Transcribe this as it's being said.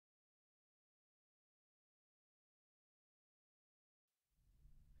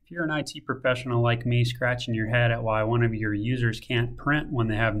If you're an IT professional like me scratching your head at why one of your users can't print when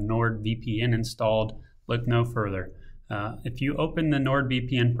they have Nord VPN installed, look no further. If you open the Nord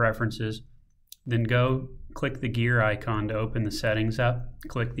VPN preferences, then go click the gear icon to open the settings up.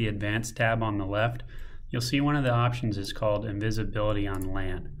 Click the Advanced tab on the left. You'll see one of the options is called Invisibility on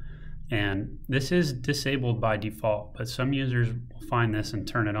LAN. And this is disabled by default, but some users will find this and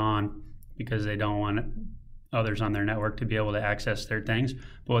turn it on because they don't want others on their network to be able to access their things.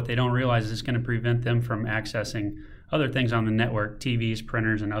 But what they don't realize is it's going to prevent them from accessing other things on the network, TVs,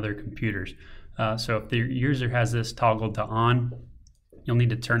 printers, and other computers. So if the user has this toggled to on, you'll need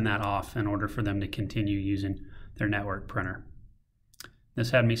to turn that off in order for them to continue using their network printer.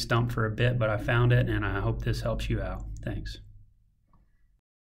 This had me stumped for a bit, but I found it, and I hope this helps you out. Thanks.